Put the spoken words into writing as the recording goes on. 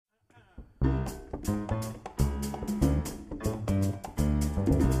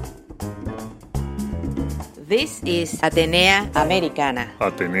This is Atenea Americana.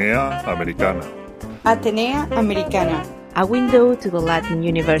 Atenea Americana. Atenea Americana. A window to the Latin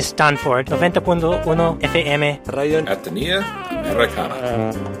universe. Stanford 90.1 FM. Radio Atenea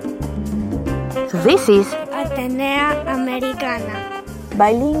Americana. This is Atenea Americana.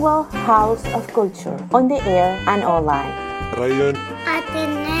 Bilingual house of culture, on the air and online. Radio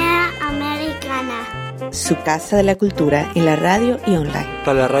Atenea Americana. su casa de la cultura en la radio y online.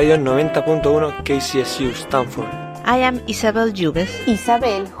 Para la radio 90.1 KCSU Stanford. I am Isabel Jubes.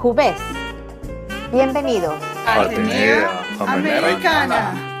 Isabel Jubes. Bienvenidos. Atenea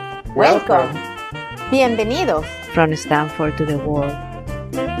Americana. Welcome. Bienvenidos. From Stanford to the world.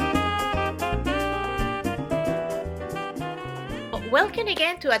 Welcome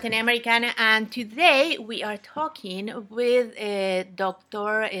again to Atenea Americana, and today we are talking with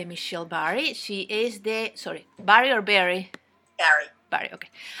Dr. Michelle Barry. She is Barry or Berry? Barry, okay.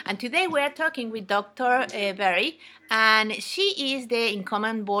 And today we are talking with Dr. Barry, and she is the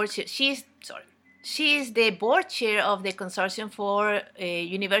incoming board chair. She is the board chair of the Consortium for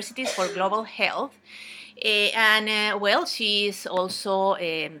Universities for Global Health. She is also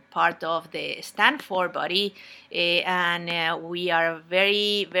part of the Stanford body, and we are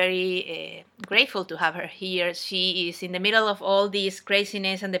very, very grateful to have her here. She is in the middle of all this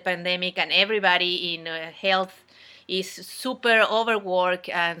craziness and the pandemic, and everybody in health is super overworked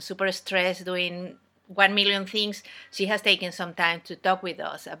and super stressed doing 1 million things. She has taken some time to talk with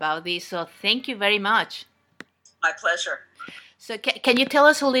us about this, so thank you very much. My pleasure. So can you tell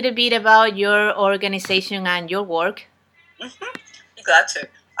us a little bit about your organization and your work? Mm-hmm. Be glad to.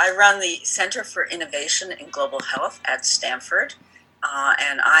 I run the Center for Innovation in Global Health at Stanford,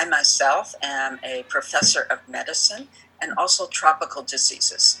 and I myself am a professor of medicine and also tropical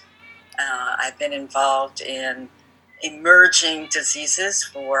diseases. I've been involved in emerging diseases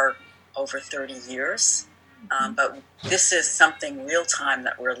for over 30 years, but this is something real-time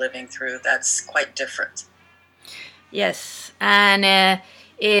that we're living through that's quite different. Yes, and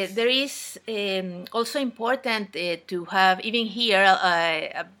there is also important to have, even here,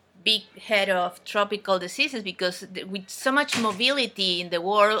 a big head of tropical diseases, because with so much mobility in the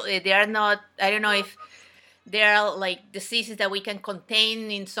world, they are not, I don't know if there are like diseases that we can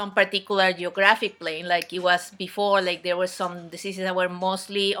contain in some particular geographic plane, like it was before, like there were some diseases that were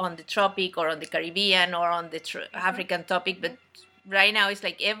mostly on the tropic or on the Caribbean or on the African topic, but right now it's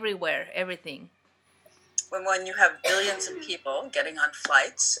like everywhere, everything. When you have billions of people getting on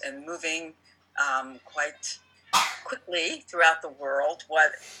flights and moving quite quickly throughout the world,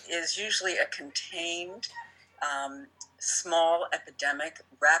 what is usually a contained small epidemic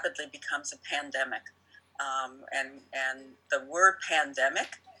rapidly becomes a pandemic. And the word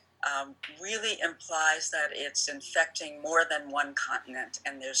pandemic really implies that it's infecting more than one continent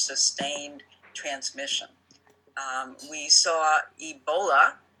and there's sustained transmission. We saw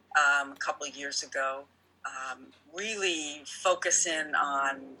Ebola a couple of years ago really focus in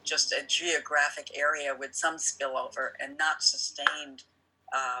on just a geographic area with some spillover and not sustained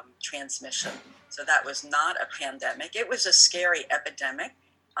transmission. So that was not a pandemic. It was a scary epidemic,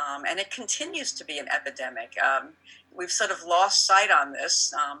 and it continues to be an epidemic. We've sort of lost sight on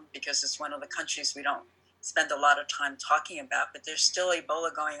this because it's one of the countries we don't spend a lot of time talking about, but there's still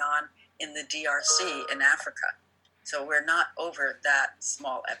Ebola going on in the DRC in Africa. So we're not over that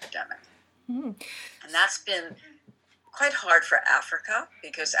small epidemic. And that's been quite hard for Africa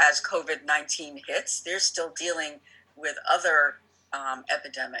because as COVID-19 hits, they're still dealing with other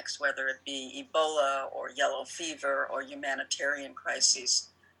epidemics, whether it be Ebola or yellow fever or humanitarian crises.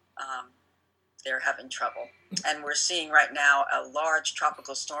 They're having trouble. And we're seeing right now a large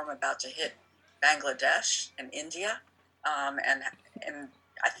tropical storm about to hit Bangladesh and India. And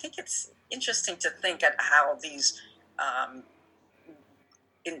I think it's interesting to think at how these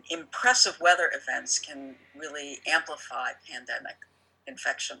impressive weather events can really amplify pandemic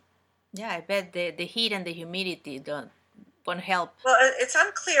infection. Yeah, I bet the heat and the humidity won't help. Well, it's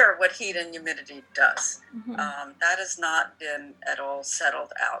unclear what heat and humidity does. Mm-hmm. That has not been at all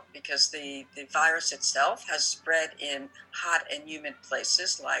settled out because the virus itself has spread in hot and humid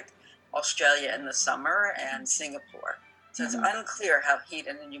places like Australia in the summer and Singapore. So it's unclear how heat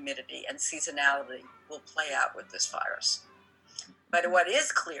and humidity and seasonality will play out with this virus. But what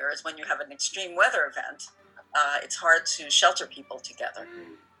is clear is when you have an extreme weather event, it's hard to shelter people together.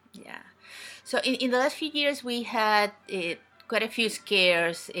 Yeah. So in the last few years, we had quite a few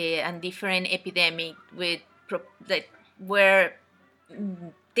scares and different epidemics where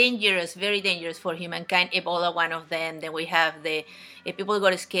dangerous, very dangerous for humankind. Ebola, one of them. Then we have the people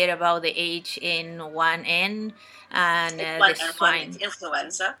got scared about the H1N1 and the swine.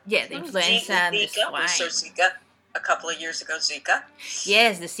 Influenza. Yeah, the influenza and the Zika. swine. We saw Zika a couple of years ago. Zika.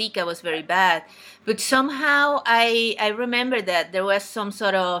 Yes, the Zika was very bad. But somehow I remember that there was some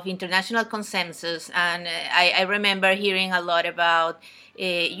sort of international consensus, and I remember hearing a lot about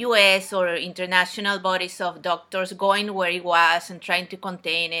U.S. or international bodies of doctors going where it was and trying to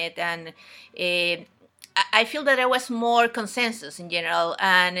contain it. And I feel that there was more consensus in general,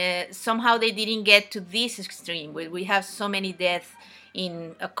 and somehow they didn't get to this extreme where we have so many deaths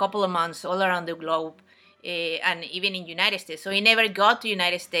in a couple of months all around the globe. And even in United States. So it never got to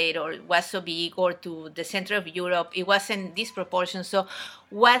United States or was so big, or to the center of Europe. It wasn't this proportion. So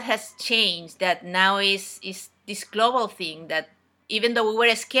what has changed that now is this global thing that even though we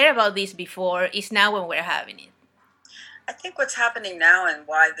were scared about this before, is now when we're having it? I think what's happening now and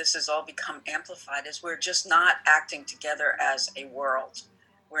why this has all become amplified is we're just not acting together as a world.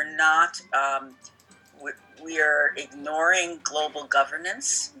 We're not... We are ignoring global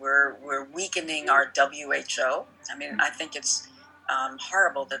governance. We're weakening our WHO. I mean, I think it's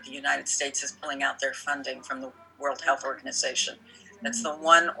horrible that the United States is pulling out their funding from the World Health Organization. That's the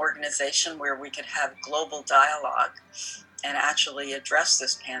one organization where we could have global dialogue and actually address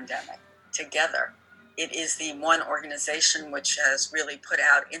this pandemic together. It is the one organization which has really put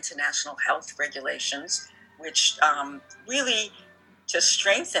out international health regulations, which really... to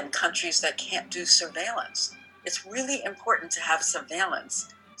strengthen countries that can't do surveillance. It's really important to have surveillance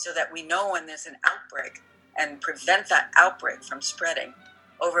so that we know when there's an outbreak and prevent that outbreak from spreading.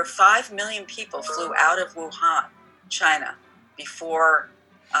 Over 5 million people flew out of Wuhan, China, before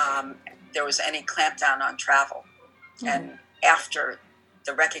there was any clampdown on travel. And after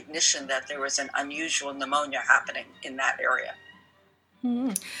the recognition that there was an unusual pneumonia happening in that area.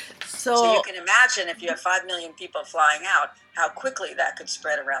 So you can imagine if you have 5 million people flying out, how quickly that could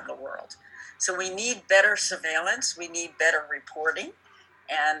spread around the world. So we need better surveillance, we need better reporting,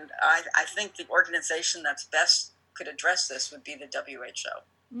 and I think the organization that's best could address this would be the WHO.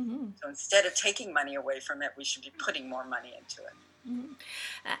 So instead of taking money away from it, we should be putting more money into it.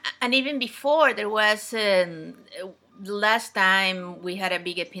 And even before, there was last time we had a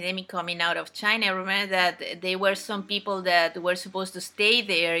big epidemic coming out of China. I remember that there were some people that were supposed to stay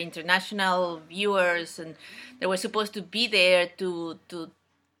there, international viewers, and they were supposed to be there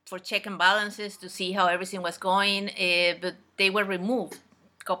for check and balances to see how everything was going, but they were removed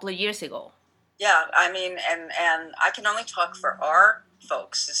a couple of years ago. Yeah, I mean, and I can only talk for our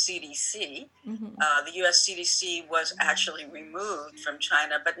folks, the CDC. The US CDC was actually removed from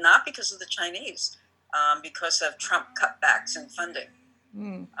China, but not because of the Chinese. Because of Trump cutbacks in funding.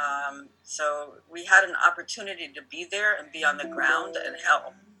 So we had an opportunity to be there and be on the ground and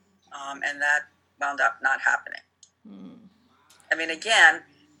help. And that wound up not happening. I mean, again,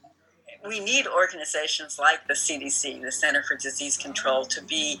 we need organizations like the CDC, the Center for Disease Control, to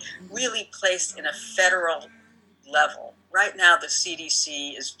be really placed in a federal level. Right now, the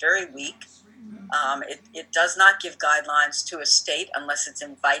CDC is very weak. It does not give guidelines to a state unless it's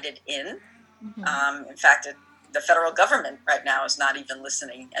invited in. In fact, the federal government right now is not even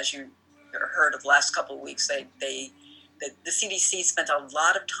listening. As you heard of the last couple of weeks, the CDC spent a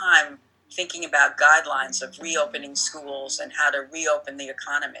lot of time thinking about guidelines of reopening schools and how to reopen the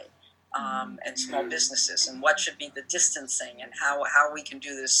economy and small businesses and what should be the distancing and how we can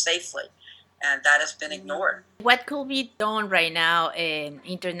do this safely. And that has been ignored. What could be done right now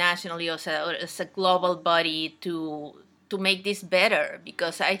internationally as a global body to make this better?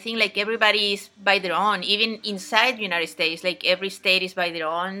 Because I think like everybody is by their own, even inside the United States, like every state is by their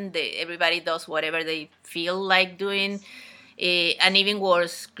own. Everybody does whatever they feel like doing, and even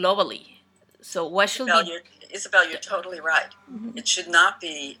worse, globally. So what should be... Isabel, you're totally right. It should not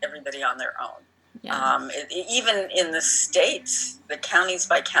be everybody on their own. Yeah. Even in the states, the counties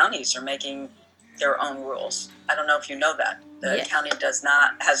by counties are making their own rules. I don't know if you know that. The county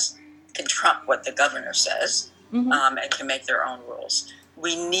can trump what the governor says. And can make their own rules.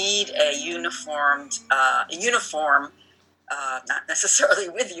 We need a uniform, not necessarily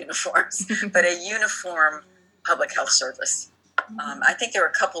with uniforms, but a uniform public health service. I think there are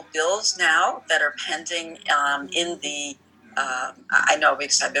a couple bills now that are pending in the, I know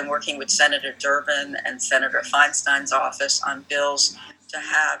because I've been working with Senator Durbin and Senator Feinstein's office on bills to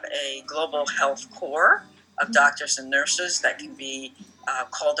have a global health corps of doctors and nurses that can be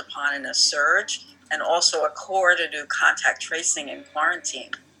called upon in a surge, and also a corps to do contact tracing and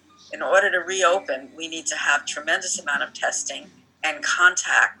quarantine. In order to reopen, we need to have tremendous amount of testing and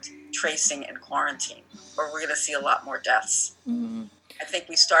contact tracing and quarantine, or we're going to see a lot more deaths. I think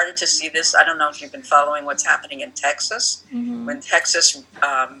we started to see this. I don't know if you've been following what's happening in Texas. Mm-hmm. When Texas,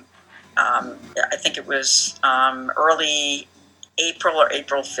 I think it was early April or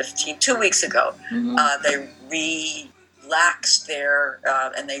April 15th, 2 weeks ago, Mm-hmm. They relaxed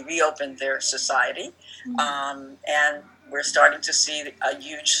and they reopened their society. And we're starting to see a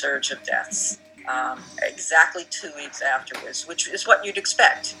huge surge of deaths exactly 2 weeks afterwards, which is what you'd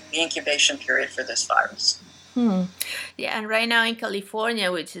expect, the incubation period for this virus. Yeah, and right now in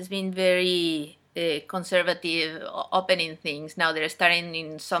California, which has been very conservative, opening things, now they're starting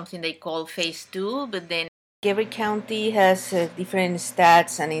in something they call phase 2, but then every county has different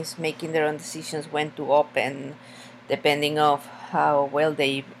stats and is making their own decisions when to open, depending of how well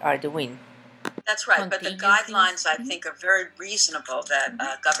they are doing. That's right, but the guidelines, I think, are very reasonable that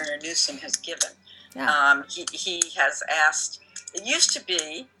Governor Newsom has given. Yeah. He has asked, it used to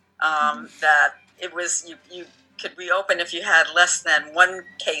be that it was, you could reopen if you had less than one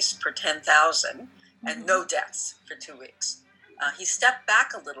case per 10,000 and no deaths for 2 weeks. He stepped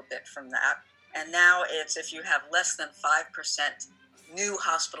back a little bit from that, and now it's if you have less than 5% new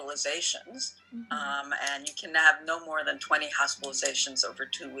hospitalizations, and you can have no more than 20 hospitalizations over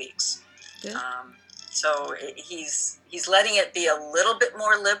 2 weeks. So he's letting it be a little bit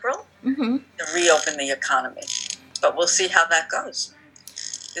more liberal to reopen the economy, but we'll see how that goes.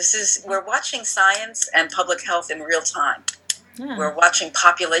 We're watching science and public health in real time. Yeah. We're watching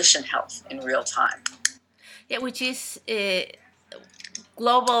population health in real time. Yeah, which is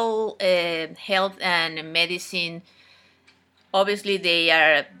global health and medicine. Obviously, they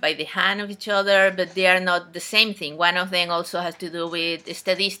are by the hand of each other, but they are not the same thing. One of them also has to do with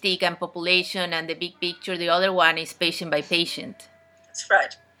statistic and population and the big picture. The other one is patient by patient. That's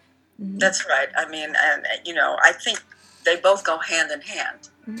right. That's right. I mean, and I think they both go hand in hand.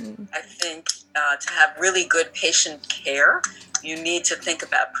 I think to have really good patient care, you need to think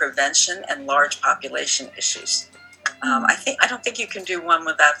about prevention and large population issues. I don't think you can do one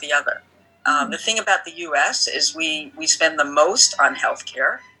without the other. The thing about the U.S. is we spend the most on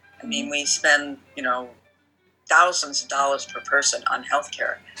healthcare. I mean, we spend, thousands of dollars per person on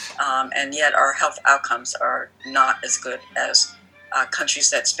healthcare, and yet our health outcomes are not as good as countries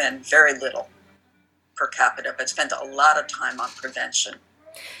that spend very little per capita, but spend a lot of time on prevention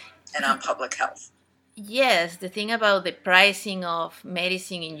and on public health. Yes, the thing about the pricing of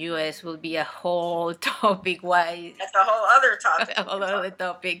medicine in U.S. will be a whole topic. Why? That's a whole other topic. A whole other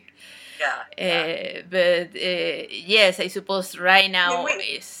topic. Yeah. But yes, I suppose right now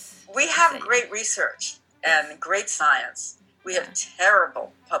we have great research and great science. We have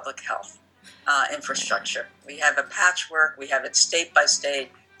terrible public health infrastructure. We have a patchwork. We have it state by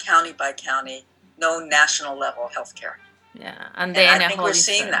state, county by county, no national level healthcare. Yeah, and then I think we're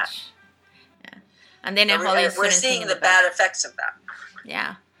seeing that. Yeah, and then we're seeing the bad effects of that.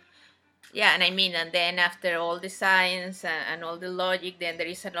 Yeah. Yeah, and I mean, and then after all the science and all the logic, then there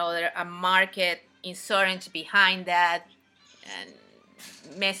is a market insurance behind that and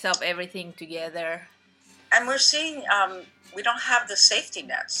mess up everything together. And we're seeing we don't have the safety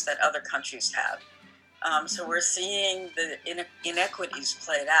nets that other countries have. So we're seeing the inequities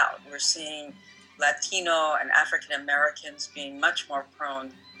played out. We're seeing Latino and African Americans being much more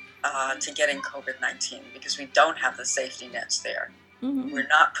prone to getting COVID-19 because we don't have the safety nets there. We're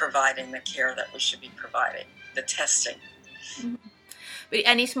not providing the care that we should be providing, the testing.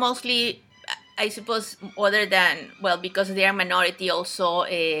 And it's mostly, I suppose, other than, because they are minority also,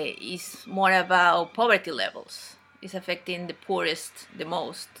 is more about poverty levels. It's affecting the poorest the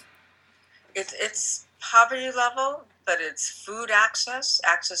most. It's poverty level, but it's food access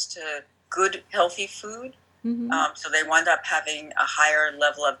to good, healthy food. So they wind up having a higher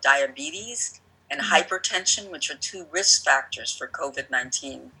level of diabetes and hypertension, which are two risk factors for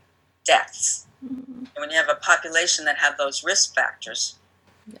COVID-19 deaths. And when you have a population that have those risk factors,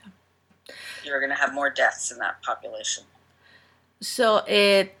 you're going to have more deaths in that population. So,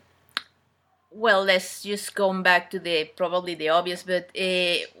 let's just go back to probably the obvious, but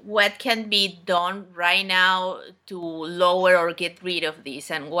what can be done right now to lower or get rid of this?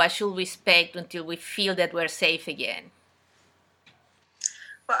 And what should we expect until we feel that we're safe again?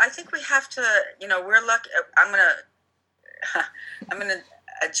 Well, I think we have to, we're lucky. I'm gonna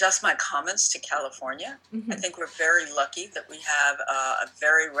adjust my comments to California. I think we're very lucky that we have a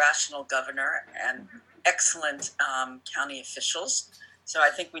very rational governor and excellent county officials. So I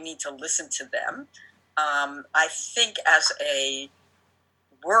think we need to listen to them. I think as a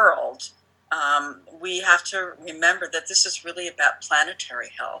world, we have to remember that this is really about planetary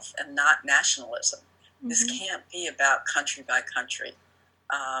health and not nationalism. This can't be about country by country.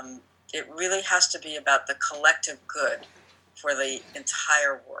 It really has to be about the collective good for the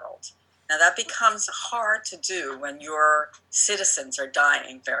entire world. Now, that becomes hard to do when your citizens are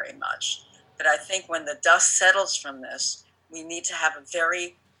dying very much. But I think when the dust settles from this, we need to have a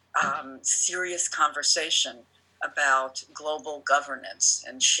very serious conversation about global governance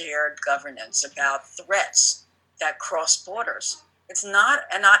and shared governance, about threats that cross borders. It's not,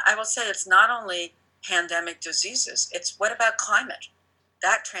 and I will say it's not only pandemic diseases, it's what about climate?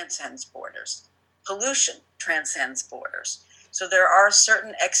 That transcends borders. Pollution transcends borders. So there are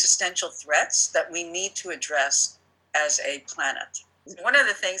certain existential threats that we need to address as a planet. One of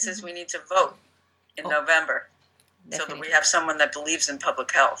the things is we need to vote in November. Definitely. So that we have someone that believes in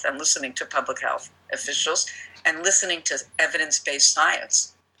public health and listening to public health officials and listening to evidence-based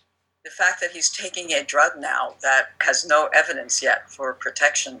science. The fact that he's taking a drug now that has no evidence yet for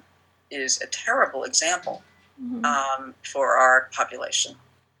protection is a terrible example for our population.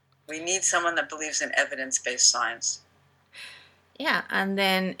 We need someone that believes in evidence-based science. Yeah, and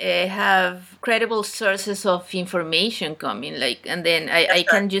then have credible sources of information coming, and then I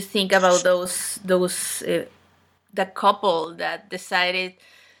can just think about those the couple that decided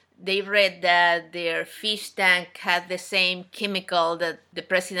they read that their fish tank had the same chemical that the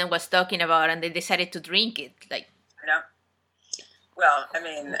president was talking about, and they decided to drink it. No. Well, I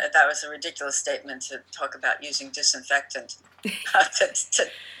mean, that was a ridiculous statement to talk about using disinfectant. It's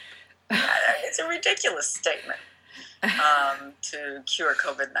a ridiculous statement. To cure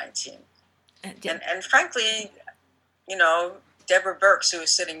COVID-19. And frankly, Deborah Birx, who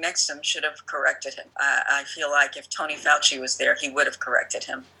was sitting next to him, should have corrected him. I feel like if Tony Fauci was there, he would have corrected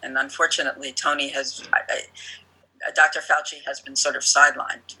him. And unfortunately, Dr. Fauci has been sort of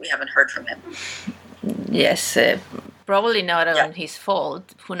sidelined. We haven't heard from him. Yes, probably not on his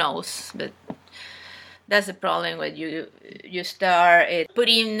fault. Who knows? But that's the problem when you start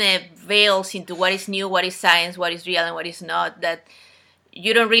putting veils into what is new, what is science, what is real, and what is not, that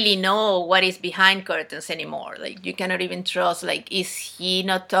you don't really know what is behind curtains anymore. You cannot even trust, is he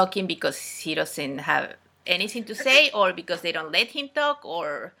not talking because he doesn't have anything to say, or because they don't let him talk,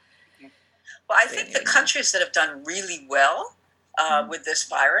 or... Well, I think the countries that have done really well with this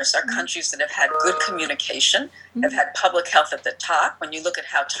virus are countries that have had good communication, have had public health at the top. When you look at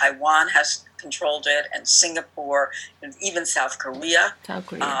how Taiwan has controlled it, and Singapore, and even South Korea.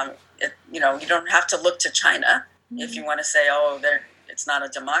 You don't have to look to China if you want to say, it's not a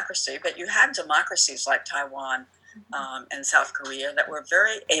democracy. But you had democracies like Taiwan and South Korea that were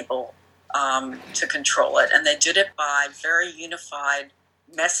very able to control it. And they did it by very unified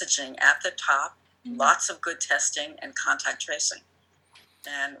messaging at the top, lots of good testing and contact tracing.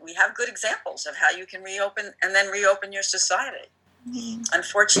 And we have good examples of how you can reopen your society.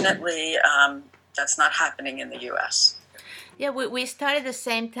 Unfortunately, that's not happening in the U.S. Yeah, we started the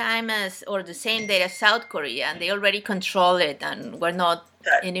same time the same day as South Korea, and they already control it, and we're not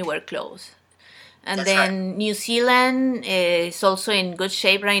anywhere close. And that's then right. New Zealand is also in good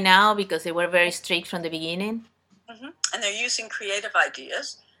shape right now because they were very strict from the beginning. And they're using creative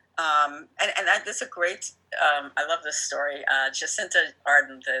ideas. And that's a great, I love this story. Jacinda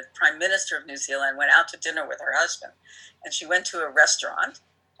Ardern, the Prime Minister of New Zealand, went out to dinner with her husband. And she went to a restaurant.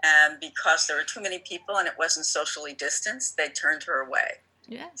 And because there were too many people and it wasn't socially distanced, they turned her away.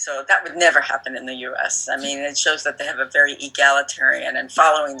 Yeah. So that would never happen in the U.S. I mean, it shows that they have a very egalitarian and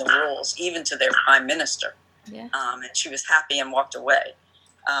following the rules, even to their Prime Minister. Yeah. And she was happy and walked away.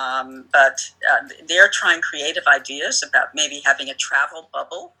 But they're trying creative ideas about maybe having a travel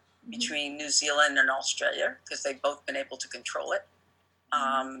bubble between New Zealand and Australia, because they've both been able to control it.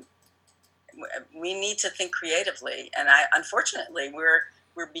 We need to think creatively, and unfortunately,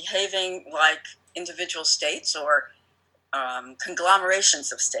 we're behaving like individual states or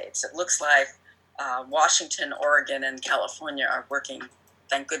conglomerations of states. It looks like Washington, Oregon, and California are working,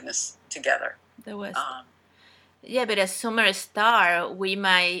 thank goodness, together. The West. Yeah, but as summer start, we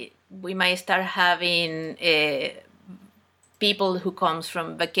might start having people who comes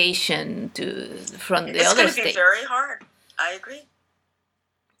from vacation from the other states. It's going to be very hard. I agree.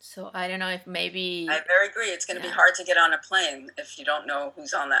 So I don't know if maybe... I very agree. It's going to be hard to get on a plane if you don't know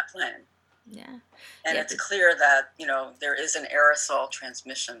who's on that plane. Yeah. And it's clear that, there is an aerosol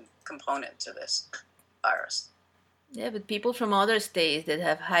transmission component to this virus. Yeah, but people from other states that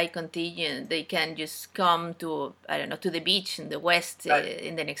have high contingent, they can just come to, to the beach in the West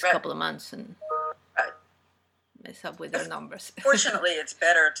in the next couple of months and mess up with their numbers. Fortunately, it's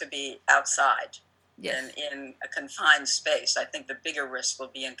better to be outside than in a confined space. I think the bigger risk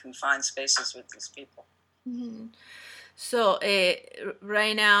will be in confined spaces with these people. Mm-hmm. So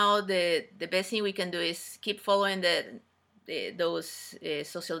right now, the best thing we can do is keep following those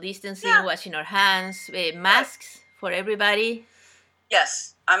social distancing, washing our hands, masks for everybody?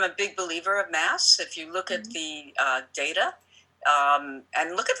 Yes, I'm a big believer of masks. If you look at the data and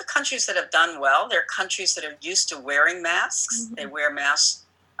look at the countries that have done well, there are countries that are used to wearing masks. They wear masks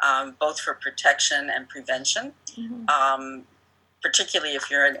both for protection and prevention. Particularly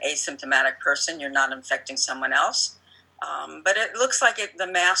if you're an asymptomatic person, you're not infecting someone else. But it looks like the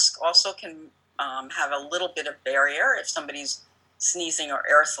mask also can have a little bit of barrier if somebody's sneezing or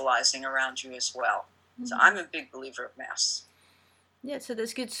aerosolizing around you as well. So I'm a big believer of masks. Yeah, so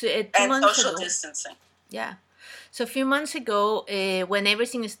that's good. So, 2 And months social ago, distancing. yeah. So a few months ago, when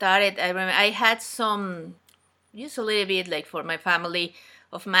everything started, I remember I had some, just a little bit, like for my family,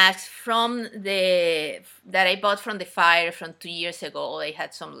 of masks that I bought from the fire from 2 years ago. I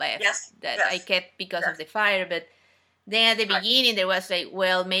had some left that I kept because of the fire. But then at the beginning, there was like,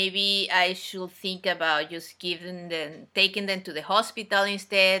 well, maybe I should think about just taking them to the hospital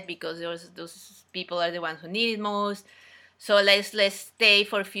instead, because those people are the ones who need it most. So let's stay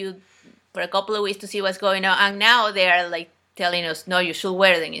for a couple of weeks to see what's going on. And now they are like telling us, no, you should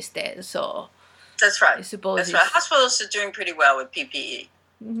wear them instead. So that's right. I suppose that's right. Hospitals are doing pretty well with PPE.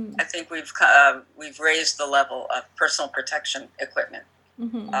 I think we've raised the level of personal protection equipment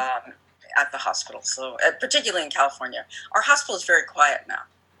at the hospital. So particularly in California, our hospital is very quiet now.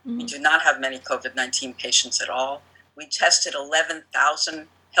 We do not have many COVID-19 patients at all. We tested 11,000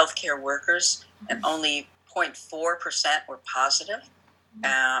 healthcare workers, and only 0.4% were positive,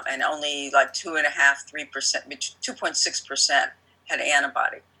 and only like 2.6% had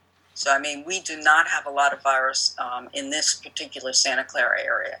antibody. So, I mean, we do not have a lot of virus in this particular Santa Clara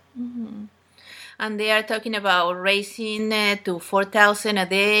area. And they are talking about raising to 4,000 a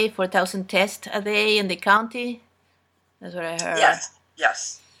day, 4,000 tests a day in the county. That's what I heard.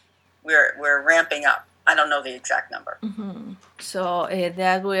 Yes. We're ramping up. I don't know the exact number. So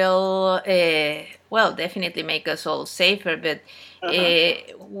that will, definitely make us all safer. But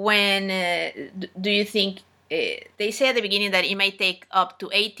when do you think? They say at the beginning that it might take up to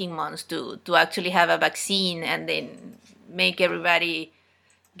 18 months to actually have a vaccine and then make everybody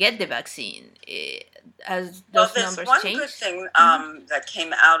get the vaccine. As those numbers one change? Good thing that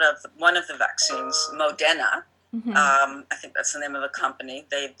came out of one of the vaccines, Moderna. I think that's the name of the company.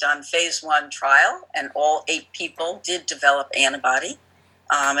 They've done phase 1 trial, and all 8 people did develop antibody.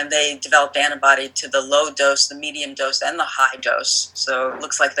 And they developed antibody to the low dose, the medium dose, and the high dose. So it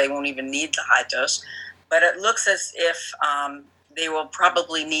looks like they won't even need the high dose. But it looks as if they will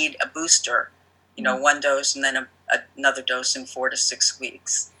probably need a booster, 1 dose and then another dose in 4 to 6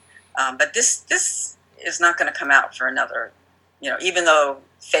 weeks. But this is not going to come out for another, even though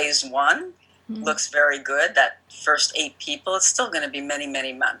phase 1 looks very good, that first 8 people, it's still going to be many,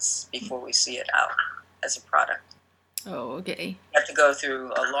 many months before we see it out as a product. Oh, okay. You have to go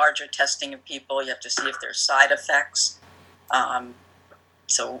through a larger testing of people. You have to see if there's side effects.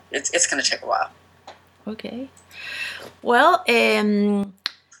 So it's going to take a while. Okay. Well,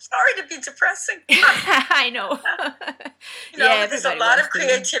 sorry to be depressing. I know. There's a lot of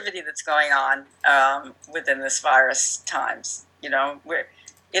creativity that's going on within this virus times.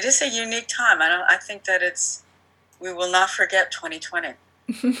 It is a unique time. I think that we will not forget 2020.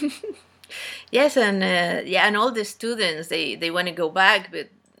 Yes, and all the students they want to go back, but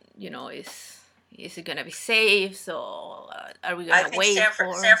is it going to be safe? So are we going to wait?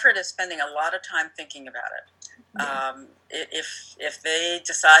 Stanford is spending a lot of time thinking about it. If they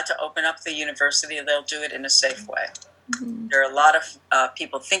decide to open up the university, they'll do it in a safe way. There are a lot of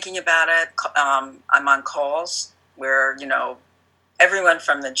people thinking about it. I'm on calls where everyone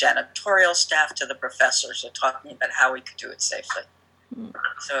from the janitorial staff to the professors are talking about how we could do it safely.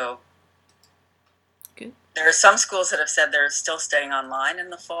 So good. There are some schools that have said they're still staying online in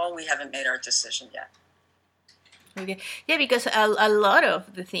the fall. We haven't made our decision yet. Okay. Yeah, because a lot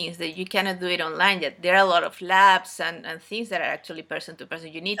of the things that you cannot do it online yet, there are a lot of labs and things that are actually person to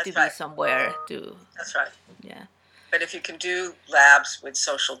person. You need to be somewhere to... That's right. Yeah. But if you can do labs with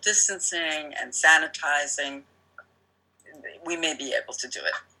social distancing and sanitizing, we may be able to do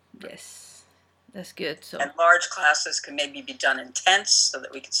it. Yes, that's good. So. And large classes can maybe be done in tents so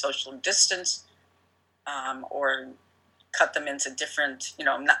that we can social distance, or cut them into different,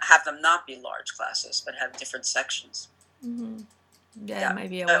 have them not be large classes, but have different sections. Yeah,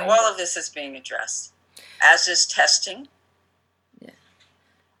 maybe a way. All of this is being addressed, as is testing. Yeah.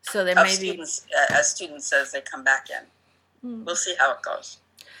 So there may be as students as they come back in. We'll see how it goes.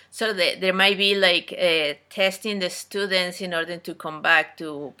 So there might be like testing the students in order to come back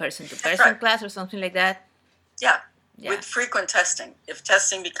to person-to-person class or something like that? Yeah, with frequent testing. If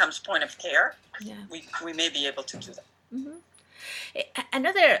testing becomes point of care, we may be able to do that.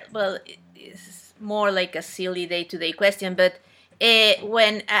 Another, more like a silly day-to-day question, but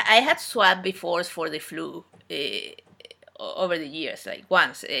when I had swabbed before for the flu over the years, like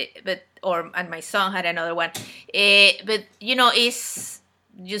once, and my son had another one, but it's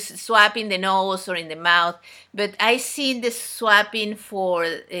just swabbing the nose or in the mouth. But I seen the swabbing for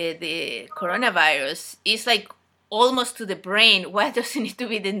the coronavirus is like almost to the brain. Why does it need to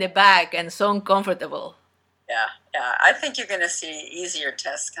be in the back and so uncomfortable? Yeah. I think you're going to see easier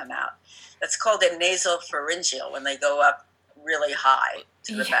tests come out. That's called a nasopharyngeal, when they go up really high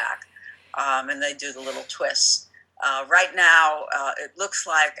to the back, and they do the little twists. Right now, it looks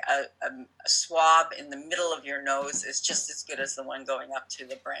like a swab in the middle of your nose is just as good as the one going up to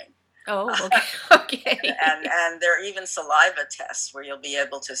the brain. Oh, okay. and there are even saliva tests where you'll be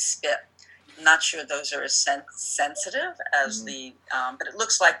able to spit. I'm not sure those are as sensitive as but it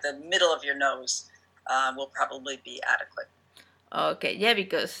looks like the middle of your nose will probably be adequate. Okay, yeah,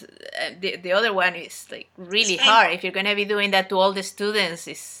 because the other one is like really hard. If you're going to be doing that to all the students,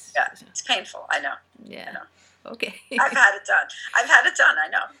 it's painful. I know. Yeah. I know. Okay. I've had it done. I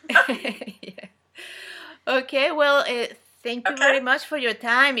know. Yeah. Okay. Well, thank you very much for your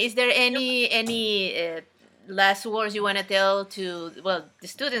time. Is there any last words you want to tell to the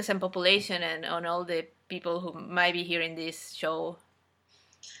students and population and on all the people who might be hearing this show?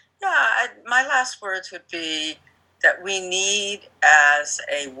 Yeah, my last words would be that we need, as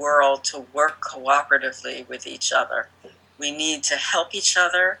a world, to work cooperatively with each other. We need to help each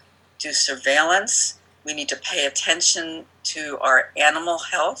other, do surveillance. We need to pay attention to our animal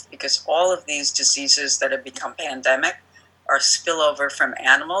health, because all of these diseases that have become pandemic are spillover from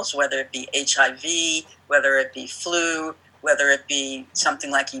animals, whether it be HIV, whether it be flu, whether it be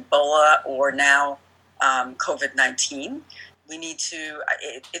something like Ebola or now COVID-19. We need to,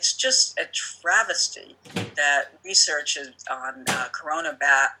 it's just a travesty that research on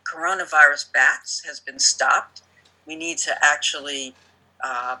coronavirus bats has been stopped. We need to actually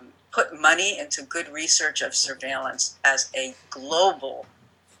put money into good research of surveillance as a global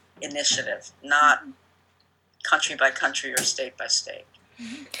initiative, not country by country or state by state.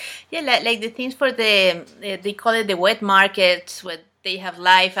 Yeah, like the things for they call it the wet markets, where they have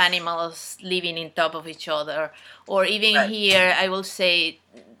live animals living in top of each other. Or even here, I will say,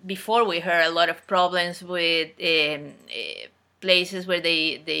 before we heard a lot of problems with places where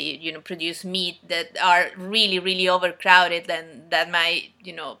they produce meat that are really, really overcrowded, and that might,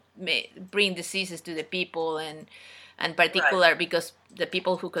 may bring diseases to the people, and particular because the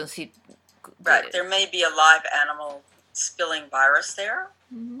people who consume. Right, there may be a live animal spilling virus there,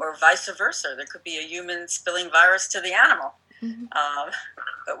 or vice versa. There could be a human spilling virus to the animal.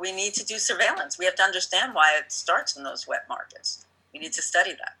 But we need to do surveillance. We have to understand why it starts in those wet markets. We need to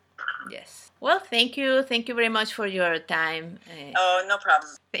study that. Yes. Well, thank you. Thank you very much for your time. Oh, no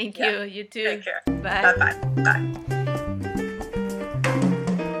problem. Thank you. You too. Take care. Bye. Bye-bye. Bye.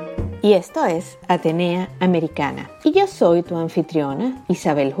 Y esto es Atenea Americana. Y yo soy tu anfitriona,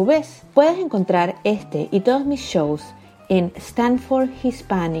 Isabel Jubés. Puedes encontrar este y todos mis shows en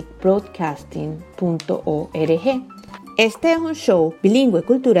stanfordhispanicbroadcasting.org. Este es un show bilingüe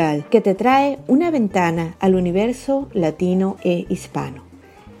cultural que te trae una ventana al universo latino e hispano.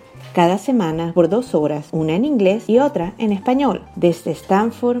 Cada semana por 2 horas, una en inglés y otra en español, desde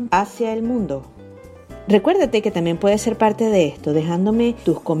Stanford hacia el mundo. Recuérdate que también puedes ser parte de esto dejándome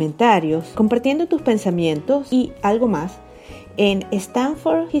tus comentarios, compartiendo tus pensamientos y algo más en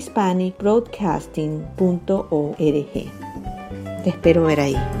stanfordhispanicbroadcasting.org. Te espero ver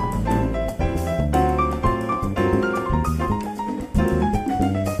ahí.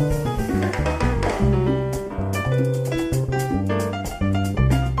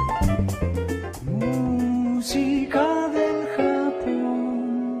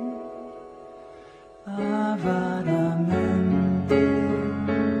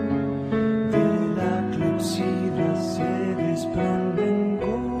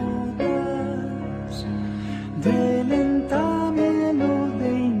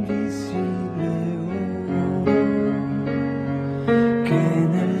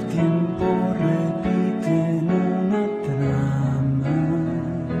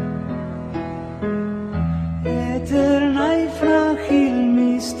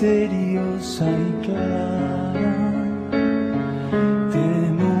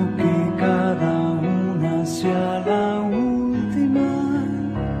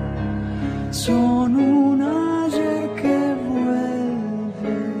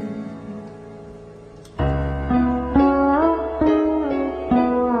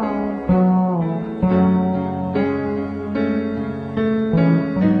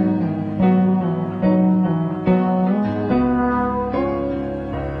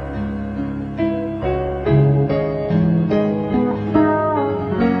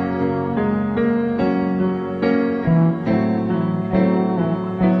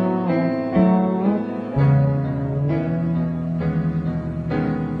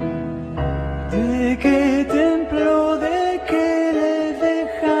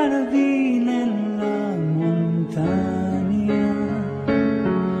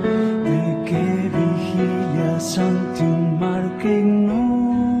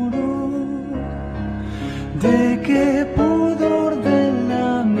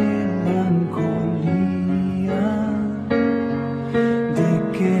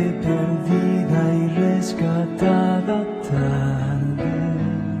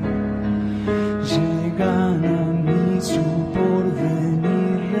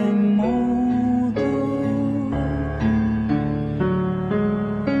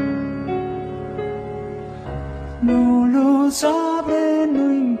 sabe,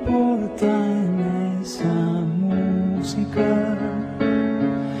 no importa en esa música.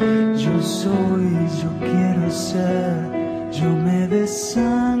 Yo soy, yo quiero ser, yo me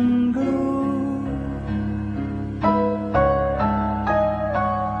desangro.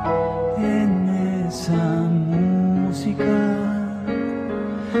 En esa música.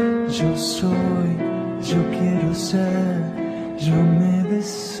 Yo soy, yo quiero ser, yo me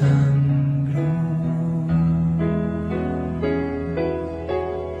desangro.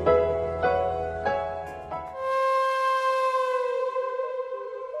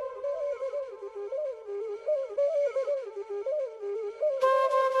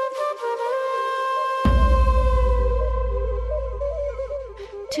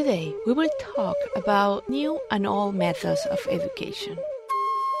 Today, we will talk about new and old methods of education.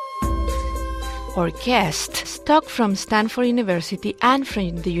 Our guests talk from Stanford University and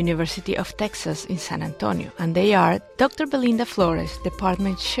from the University of Texas in San Antonio, and they are Dr. Belinda Flores,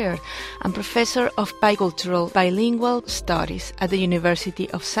 Department Chair and Professor of Bicultural Bilingual Studies at the University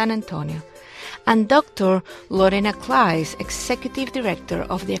of San Antonio, and Dr. Lorena Kleiss, Executive Director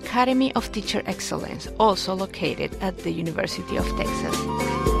of the Academy of Teacher Excellence, also located at the University of Texas.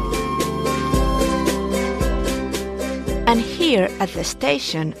 And here at the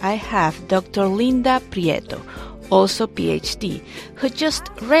station, I have Dr. Linda Prieto, also PhD, who just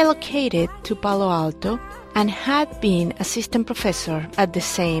relocated to Palo Alto and had been assistant professor at the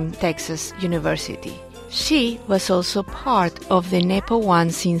same Texas University. She was also part of the Nepo One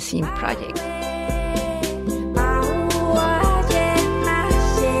Sin Sin project.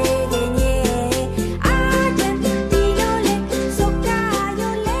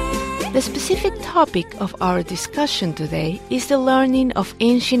 The specific topic of our discussion today is the learning of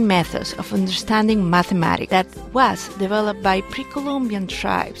ancient methods of understanding mathematics that was developed by pre-Columbian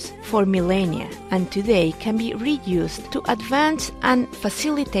tribes for millennia and today can be reused to advance and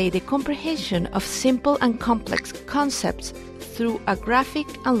facilitate the comprehension of simple and complex concepts through a graphic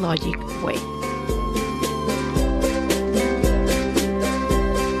and logic way.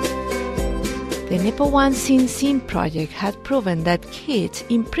 The Nepo One Sin Sin project had proven that kids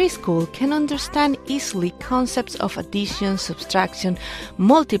in preschool can understand easily concepts of addition, subtraction,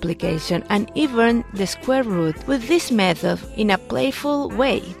 multiplication, and even the square root with this method in a playful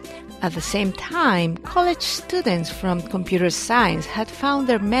way. At the same time, college students from computer science had found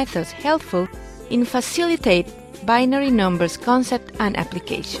their methods helpful in facilitate binary numbers concept and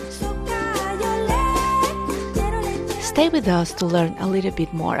applications. Stay with us to learn a little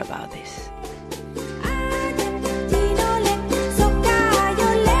bit more about this.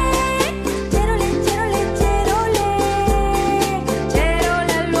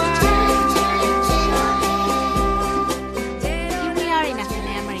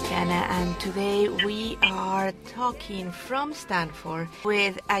 Talking from Stanford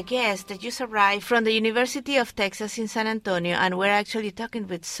with a guest that just arrived from the University of Texas in San Antonio, and we're actually talking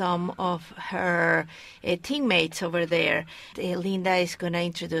with some of her teammates over there. Linda is going to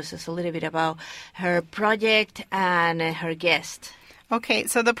introduce us a little bit about her project and her guest. Okay,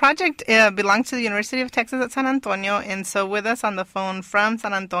 so the project belongs to the University of Texas at San Antonio, and so with us on the phone from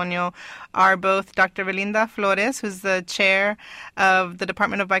San Antonio are both Dr. Belinda Flores, who's the chair of the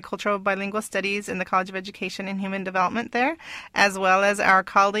Department of Bicultural Bilingual Studies in the College of Education and Human Development there, as well as our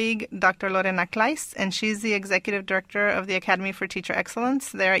colleague, Dr. Lorena Kleiss, and she's the executive director of the Academy for Teacher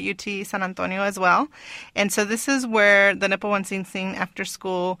Excellence there at UT San Antonio as well. And so this is where the Nepo One Sin Sin after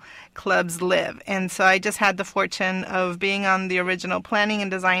school clubs live. And so I just had the fortune of being on the original planning and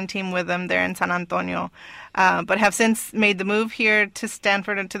design team with them there in San Antonio, but have since made the move here to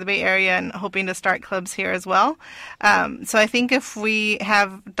Stanford and to the Bay Area and hoping to start clubs here as well. So I think if we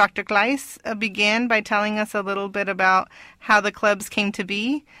have Dr. Kleiss begin by telling us a little bit about how the clubs came to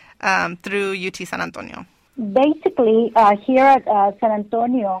be through UT San Antonio. Basically, here at San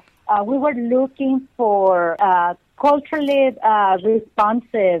Antonio, we were looking for culturally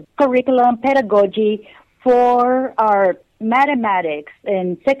responsive curriculum pedagogy for our mathematics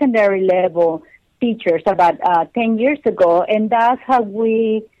and secondary level teachers about 10 years ago, and that's how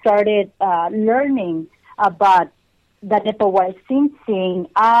we started learning about the Nepo One Sin Sin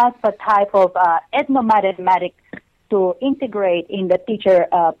as a type of ethnomathematics to integrate in the teacher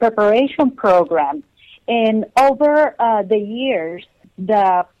preparation program. And over the years,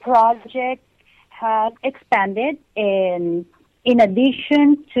 the project has expanded, and in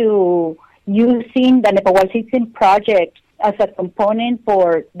addition to using the Nepo One Sin Sin project as a component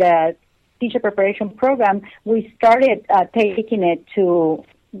for the teacher preparation program, we started taking it to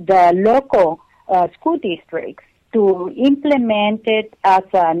the local school districts to implement it as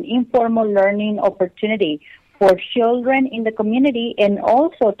an informal learning opportunity for children in the community, and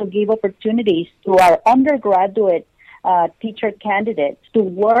also to give opportunities to our undergraduate teacher candidates to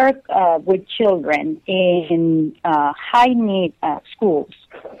work with children in high-need schools.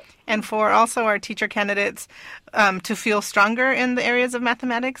 And for also our teacher candidates to feel stronger in the areas of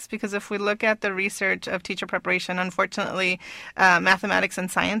mathematics, because if we look at the research of teacher preparation, unfortunately, mathematics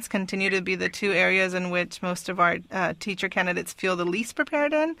and science continue to be the two areas in which most of our teacher candidates feel the least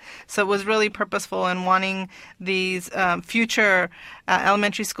prepared in. So it was really purposeful in wanting these future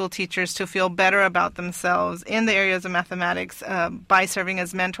elementary school teachers to feel better about themselves in the areas of mathematics by serving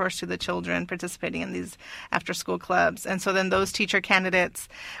as mentors to the children, participating in these after-school clubs. And so then those teacher candidates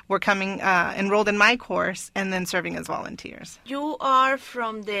were coming enrolled in my course and then serving as volunteers. You are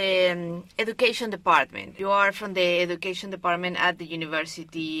from the education department. You are from the education department at the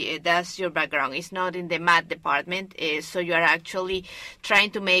university. That's your background. It's not in the math department. So you are actually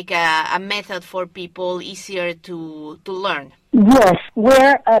trying to make a method for people easier to learn. Yes,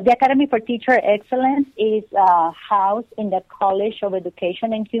 the Academy for Teacher Excellence is housed in the College of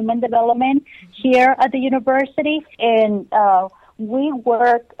Education and Human Development here at the university, and we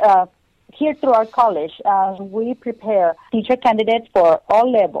work here through our college. We prepare teacher candidates for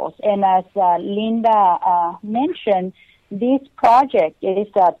all levels, and as Linda mentioned, this project is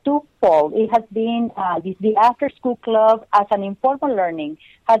twofold. It has been the after-school club as an informal learning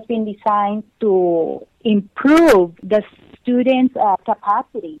has been designed to improve the students'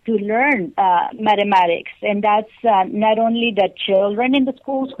 capacity to learn mathematics. And that's not only the children in the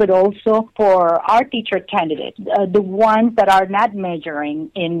schools, but also for our teacher candidates, the ones that are not majoring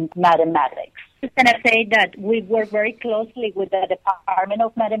in mathematics. I'm just going to say that we work very closely with the Department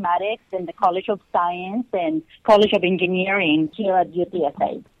of Mathematics and the College of Science and College of Engineering here at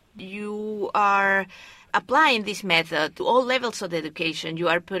UTSA. You are applying this method to all levels of education. You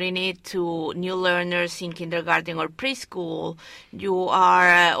are putting it to new learners in kindergarten or preschool. You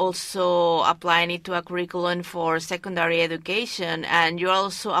are also applying it to a curriculum for secondary education, and you're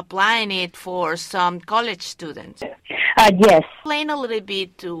also applying it for some college students. Yes. Explain a little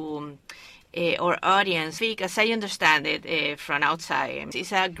bit to our audience, as I understand it from outside.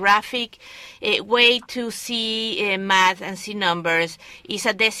 It's a graphic way to see math and see numbers. It's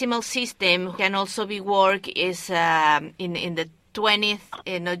a decimal system. Can also be worked is in the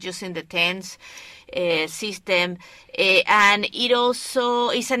 20th, not just in the tens system. And it also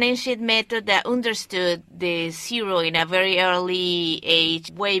is an ancient method that understood the zero in a very early age,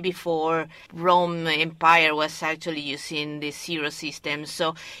 way before Rome Empire was actually using the zero system.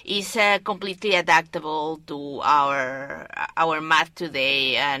 So it's completely adaptable to our math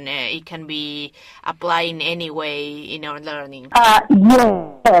today, and it can be applied in any way in our learning.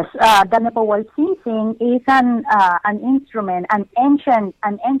 Yes, the Nepomuceno thing is an instrument, an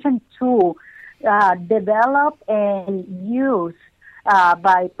ancient tool developed and used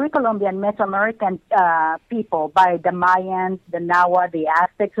by pre-Columbian Mesoamerican people, by the Mayans, the Nahua, the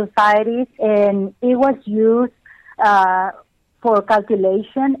Aztec societies, and it was used for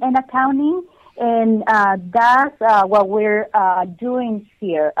calculation and accounting, and that's what we're doing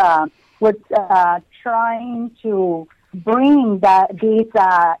here. We're trying to bring this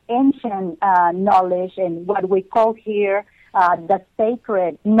ancient knowledge and what we call here the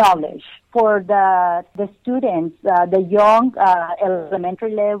sacred knowledge for the students, the young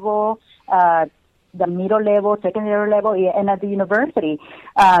elementary level, the middle level, secondary level, and at the university,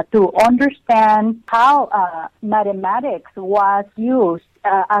 to understand how mathematics was used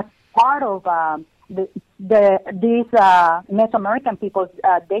as part of these Mesoamerican people's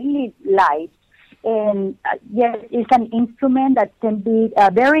daily lives. And yes, it's an instrument that can be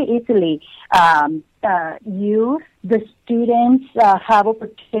very easily used. The students have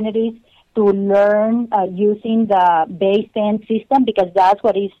opportunities to learn using the base 10 system, because that's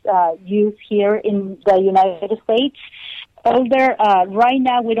what is used here in the United States. Right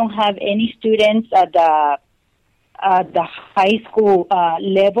now, we don't have any students at the high school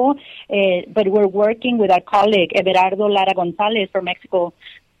level, but we're working with our colleague, Everardo Lara Gonzalez from Mexico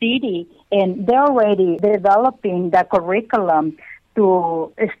City, and they're already developing the curriculum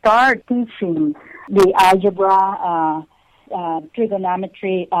to start teaching the algebra,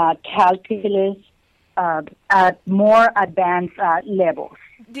 trigonometry, calculus at more advanced levels.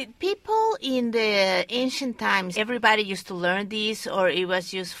 Did people in the ancient times, everybody used to learn this, or it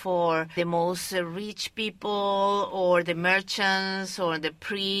was used for the most rich people, or the merchants, or the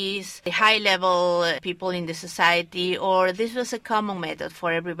priests, the high-level people in the society, or this was a common method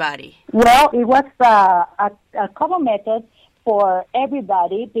for everybody? Well, it was a common method for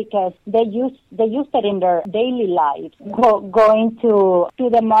everybody because they use it in their daily lives. Going to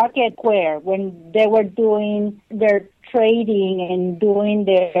the market square when they were doing their trading and doing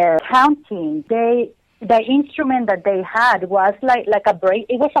their counting, the instrument that they had was like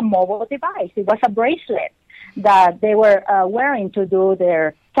it was a mobile device. It was a bracelet that they were wearing to do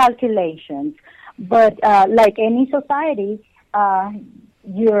their calculations. But like any society,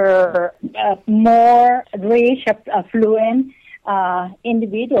 your more rich, affluent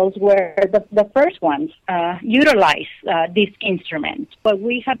individuals were the first ones utilize this instrument. What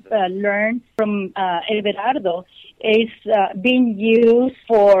we have learned from Everardo is being used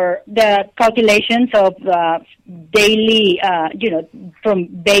for the calculations of daily, from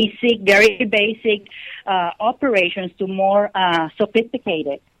very basic operations to more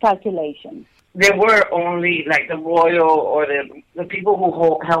sophisticated calculations. There were only like the royal or the people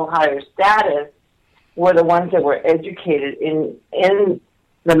who held higher status were the ones that were educated in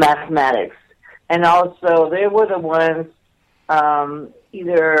the mathematics, and also they were the ones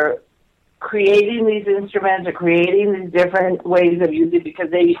either creating these instruments or creating these different ways of using it, because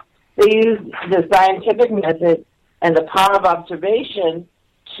they use the scientific method and the power of observation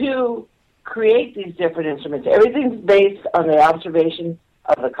to create these different instruments. Everything's based on the observation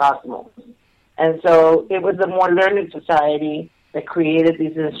of the cosmos. And so it was a more learned society that created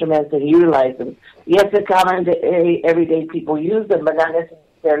these instruments and utilized them. Yes, the common everyday people use them, but not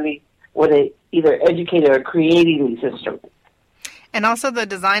necessarily were they either educated or creating these instruments. And also the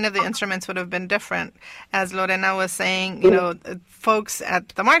design of the instruments would have been different. As Lorena was saying, folks at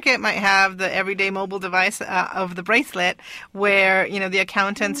the market might have the everyday mobile device of the bracelet, where, the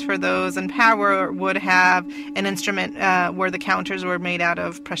accountants for those in power would have an instrument where the counters were made out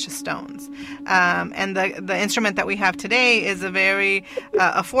of precious stones. And the instrument that we have today is a very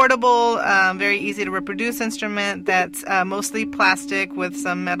affordable, very easy to reproduce instrument that's mostly plastic with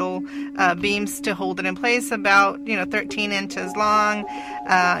some metal beams to hold it in place, about 13 inches long.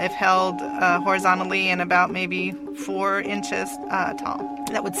 If held horizontally, and about maybe 4 inches tall.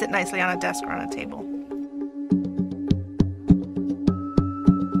 That would sit nicely on a desk or on a table.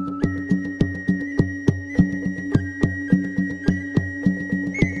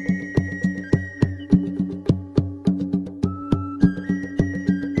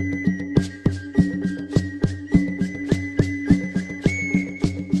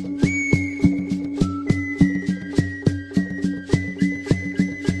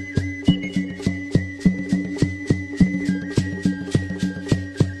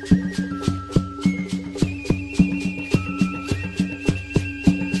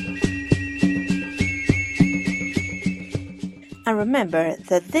 And remember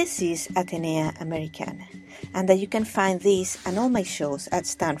that this is Atenea Americana, and that you can find these and all my shows at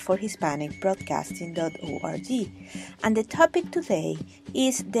StanfordHispanicBroadcasting.org. And the topic today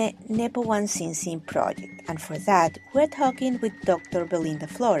is the Nepomucen project, and for that we're talking with Dr. Belinda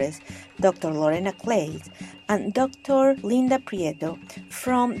Flores, Dr. Lorena Claes, and Dr. Linda Prieto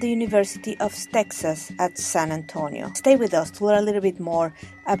from the University of Texas at San Antonio. Stay with us to learn a little bit more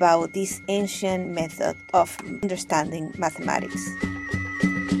about this ancient method of understanding mathematics.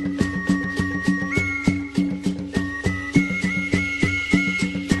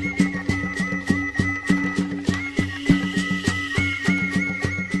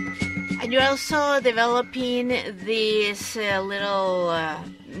 And you're also developing this little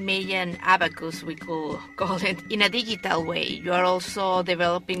Mayan abacus, we could call it, in a digital way. You are also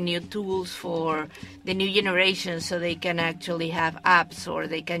developing new tools for the new generation so they can actually have apps or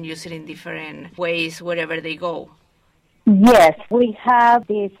they can use it in different ways wherever they go. Yes, we have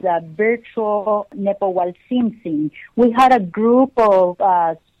this virtual Nepomucen. We had a group of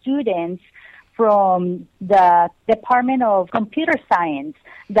students from the Department of Computer Science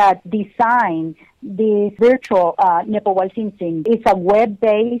that designed this virtual Nepomucen. It's a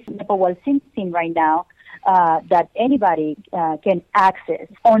web-based Nepomucen right now that anybody can access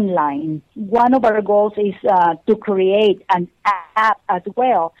online. One of our goals is to create an app as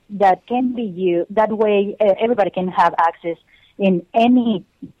well that can be used. That way, everybody can have access in any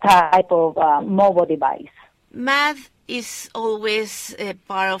type of mobile device. Math is always a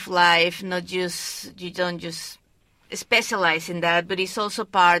part of life, not just, you don't just specialize in that, but it's also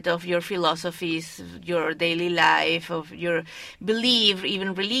part of your philosophies, your daily life, of your belief,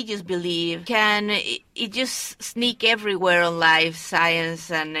 even religious belief. It just sneak everywhere on life, science,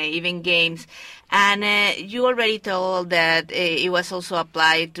 and even games. And you already told that it was also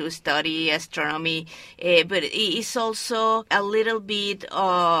applied to study astronomy, but it is also a little bit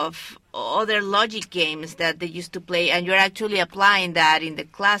of other logic games that they used to play, and you're actually applying that in the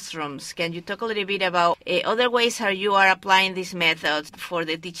classrooms. Can you talk a little bit about other ways how you are applying these methods for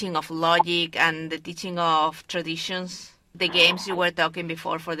the teaching of logic and the teaching of traditions, the games you were talking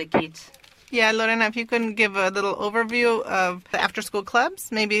before for the kids? Yeah, Lorena, if you can give a little overview of the after-school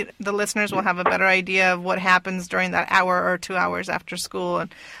clubs, maybe the listeners will have a better idea of what happens during that hour or 2 hours after school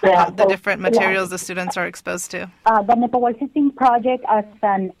and the different materials the students are exposed to. The Nepohualsinzin Project, as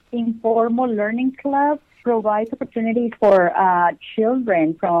an informal learning club, provides opportunities for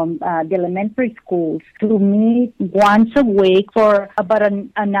children from the elementary schools to meet once a week for about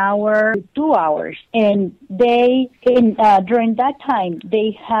an hour to 2 hours. And during that time,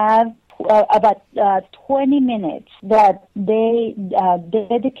 they have about 20 minutes that they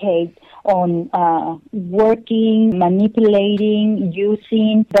dedicate on working, manipulating,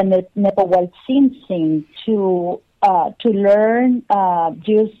 using the Nepohualsinzin to learn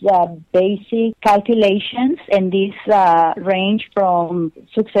just basic calculations, and these range from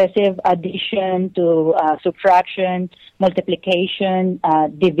successive addition to subtraction, multiplication,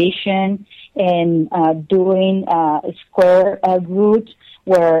 division, and doing square roots,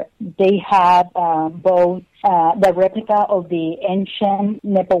 where they have both the replica of the ancient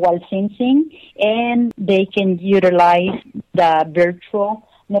Nepohualsinzin, and they can utilize the virtual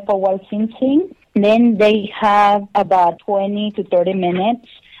Nepohualsinzin. Then they have about 20 to 30 minutes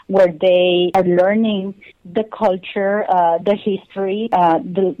where they are learning the culture, the history,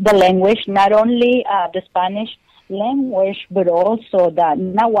 the language, not only the Spanish language, but also the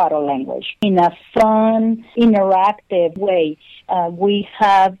Nahuatl language in a fun, interactive way. We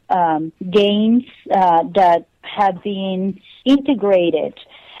have games that have been integrated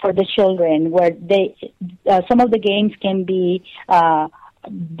for the children, where some of the games can be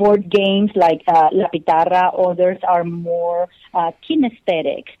board games like La Pitarra. Others are more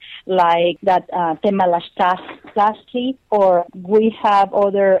kinesthetic, like that Temalastli, or we have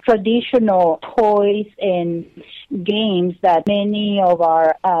other traditional toys and games that many of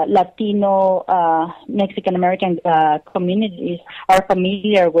our Latino, Mexican-American communities are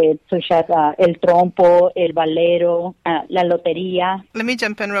familiar with, such as El Trompo, El Valero, La Loteria. Let me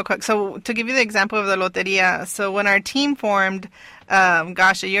jump in real quick. So to give you the example of the Loteria, so when our team formed,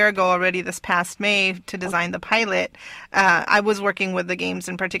 a year ago already, this past May, to design the pilot, I was working with the games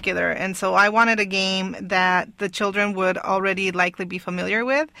in particular. And so I wanted a game that the children would already likely be familiar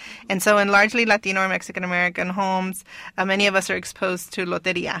with. And so in largely Latino or Mexican-American homes, many of us are exposed to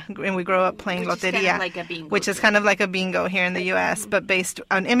Loteria. And we grow up playing Loteria, which is kind of like a bingo here in the U.S., but based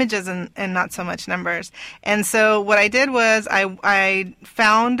on images and not so much numbers. And so what I did was I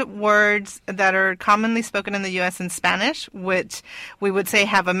found words that are commonly spoken in the U.S. in Spanish, which we would say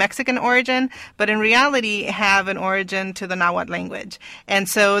have a Mexican origin, but in reality have an origin to the Nahuatl language. And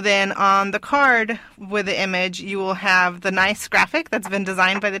so then on the card with the image, you will have the nice graphic that's been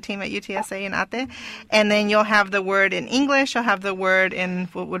designed by the team at UTSA and ATE, and then you'll have the word in English, you'll have the word in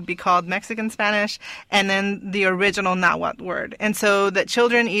what would be called Mexican Spanish, and then the original Nahuatl word. And so that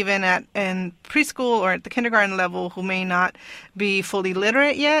children even in preschool or at the kindergarten level who may not be fully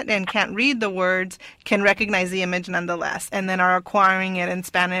literate yet and can't read the words can recognize the image nonetheless, and then are acquiring it in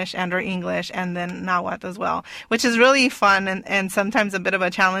Spanish and or English and then Nahuatl as well, which is really fun and sometimes a bit of a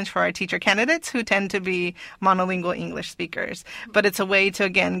challenge for our teacher candidates who tend to be monolingual English speakers. But it's a way to,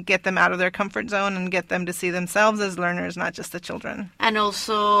 again, get them out of their comfort zone and get them to see themselves as learners, not just the children. And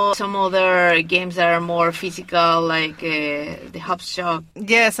also some other games that are more physical, like the hopscotch.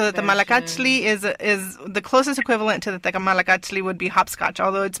 Yeah, so the Temalacachli is the closest equivalent to the Temalacachli would be hopscotch,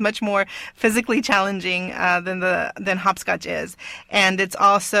 although it's much more physically challenging than hopscotch is. And it's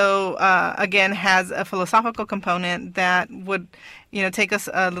also, again, has a philosophical component that would, take us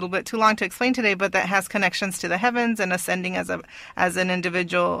a little bit too long to explain today, but that has connections to the heavens and ascending as an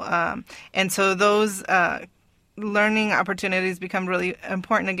individual. And so those learning opportunities become really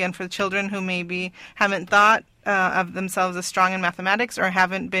important, again, for children who maybe haven't thought of themselves as strong in mathematics or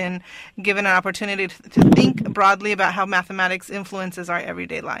haven't been given an opportunity to think broadly about how mathematics influences our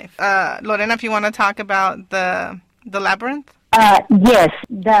everyday life. Lorena, if you want to talk about the labyrinth? Yes,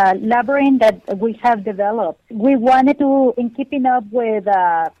 the labyrinth that we have developed. We wanted to, in keeping up with,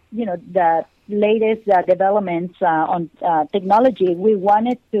 the latest developments on technology, we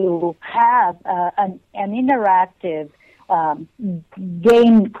wanted to have an interactive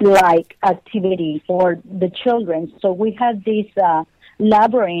game-like activity for the children. So we have this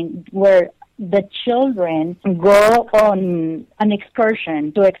labyrinth where the children go on an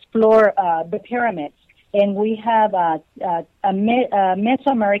excursion to explore the pyramids. And we have a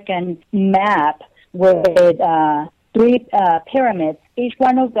Mesoamerican map with 3 pyramids. Each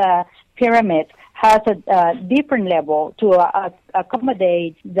one of the pyramids has a different level to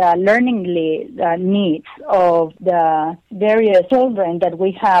accommodate the learning needs of the various children that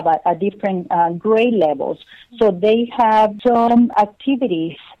we have at different grade levels. So they have some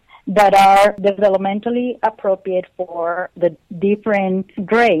activities that are developmentally appropriate for the different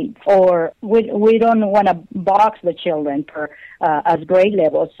grades, or we don't want to box the children as grade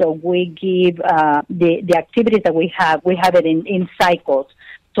levels, so we give the activities that we have it in cycles.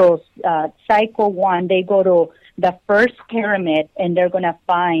 So cycle 1, they go to the first pyramid, and they're going to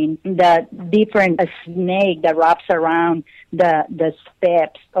find the different snake that wraps around the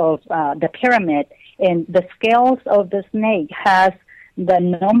steps of the pyramid, and the scales of the snake has the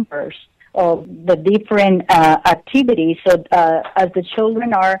numbers of the different activities. So as the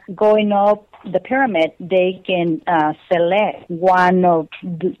children are going up the pyramid, they can select one of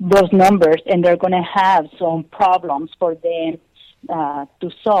those numbers, and they're going to have some problems for them to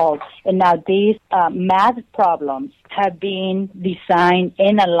solve. And now these math problems have been designed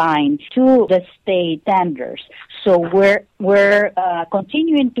and aligned to the state standards. So we're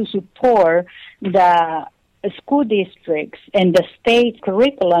continuing to support the school districts and the state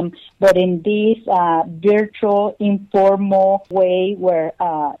curriculum, but in this virtual, informal way where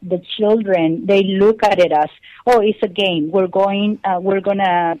the children, they look at it as, oh, it's a game. We're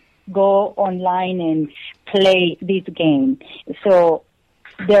gonna go online and play this game. So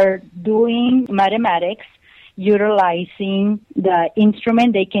they're doing mathematics, utilizing the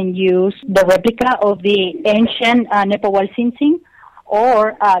instrument. They can use the replica of the ancient Nepo-Walsinsin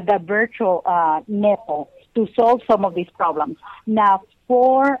or the virtual Nepo to solve some of these problems. Now,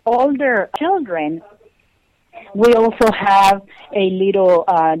 for older children, we also have a little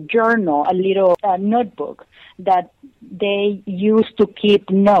journal, a little notebook that they use to keep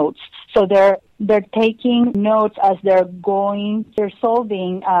notes. So they're taking notes as they're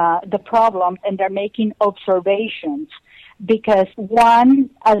solving the problems, and they're making observations. Because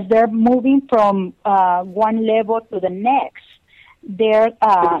as they're moving from one level to the next, they're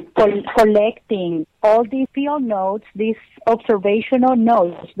collecting all these field notes, these observational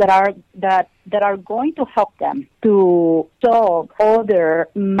notes that are going to help them to solve other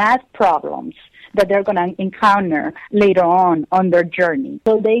math problems that they're going to encounter later on their journey.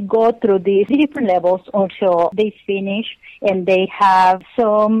 So they go through these different levels until they finish, and they have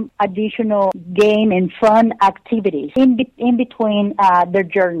some additional game and fun activities in between their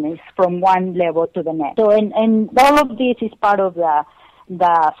journeys from one level to the next. So, and all of this is part of the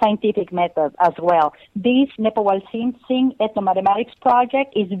scientific method as well. This Nepo-Walsinsin Ethnomathematics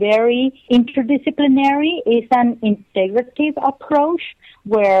project is very interdisciplinary. It's an integrative approach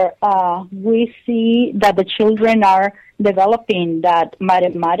where we see that the children are developing that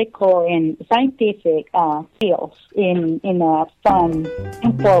mathematical and scientific skills in a fun,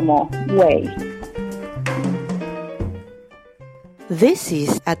 informal way. This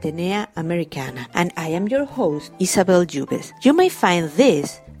is Atenea Americana, and I am your host, Isabel Jubes. You may find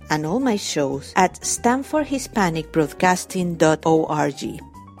this and all my shows at StanfordHispanicBroadcasting.org.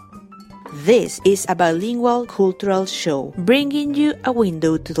 This is a bilingual cultural show, bringing you a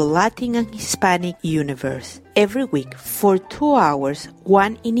window to the Latin and Hispanic universe. Every week for 2 hours,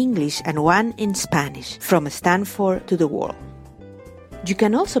 one in English and one in Spanish, from Stanford to the world. You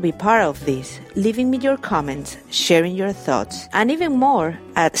can also be part of this, leaving me your comments, sharing your thoughts, and even more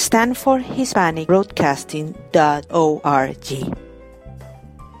at StanfordHispanicBroadcasting.org.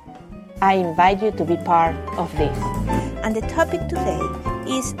 I invite you to be part of this. And the topic today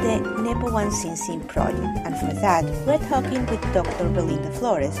is the Nepo-Walsinsin project. And for that, we're talking with Dr. Belinda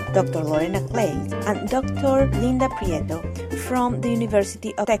Flores, Dr. Lorena Clays, and Dr. Linda Prieto from the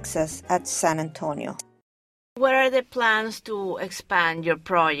University of Texas at San Antonio. What are the plans to expand your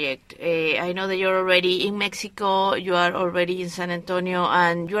project? I know that you're already in Mexico, you are already in San Antonio,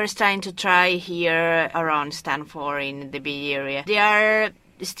 and you are starting to try here around Stanford in the Bay Area. There are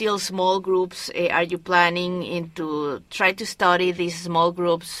still small groups. Are you planning to try to study these small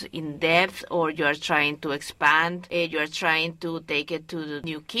groups in depth, or you are trying to expand? You are trying to take it to the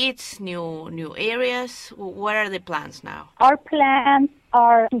new kids, new areas? What are the plans now? Our plans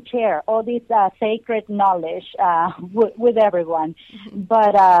are to share all this sacred knowledge with everyone.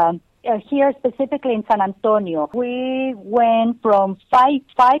 But here specifically in San Antonio, we went from five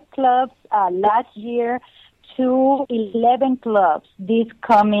clubs last year to 11 clubs this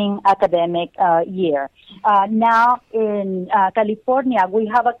coming academic year. Now in California, we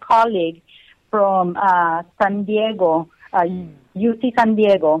have a colleague from San Diego, UC San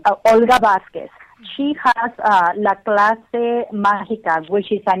Diego, Olga Vasquez. She has La Clase Mágica,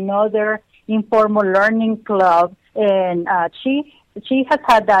 which is another informal learning club, and she has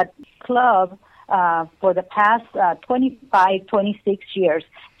had that club for the past 25, 26 years.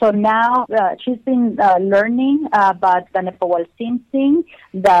 So now she's been learning about the Nepohualcin,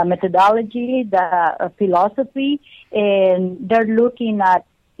 the methodology, the philosophy, and they're looking at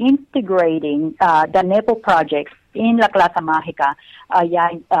integrating the Nepo projects in La Clase Mágica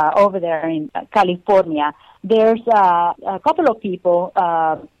over there in California. There's a couple of people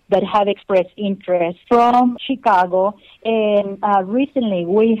that have expressed interest from Chicago, and recently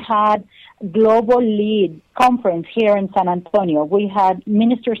we had Global Lead Conference here in San Antonio. We had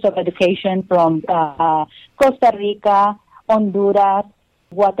ministers of education from Costa Rica, Honduras,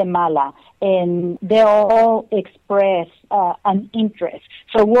 Guatemala, and they all express an interest.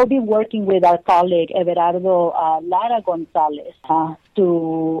 So we'll be working with our colleague Everardo Lara Gonzalez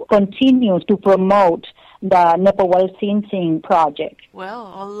to continue to promote the Nepohualcin project. Well,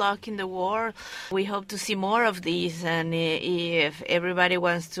 all luck in the war. We hope to see more of these, and if everybody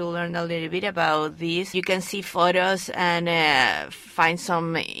wants to learn a little bit about this, you can see photos and find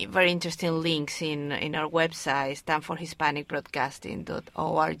some very interesting links in our website,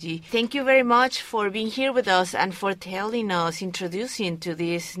 StanfordHispanicBroadcasting.org. Thank you very much for being here with us and for telling us, introducing to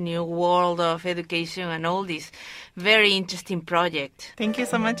this new world of education and all this very interesting project. Thank you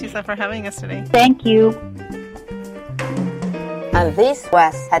so much, Isa, for having us today. Thank you. And this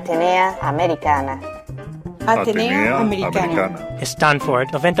was Atenea Americana. Atenea Americana. Stanford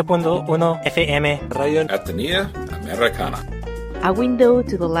 90.1 FM. Radio Atenea Americana. A window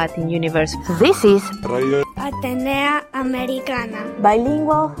to the Latin universe. This is Radio Atenea Americana.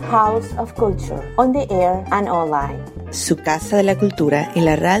 Bilingual House of Culture, on the air and online. Su casa de la cultura en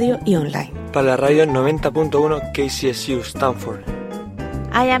la radio y online. Para la radio 90.1 KCSU Stanford.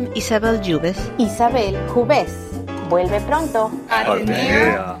 I am Isabel Jubes. Isabel Jubes. Vuelve pronto.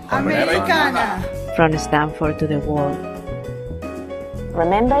 Atenea Americana. From Stanford to the world.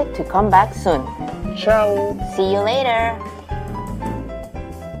 Remember to come back soon. Ciao. See you later.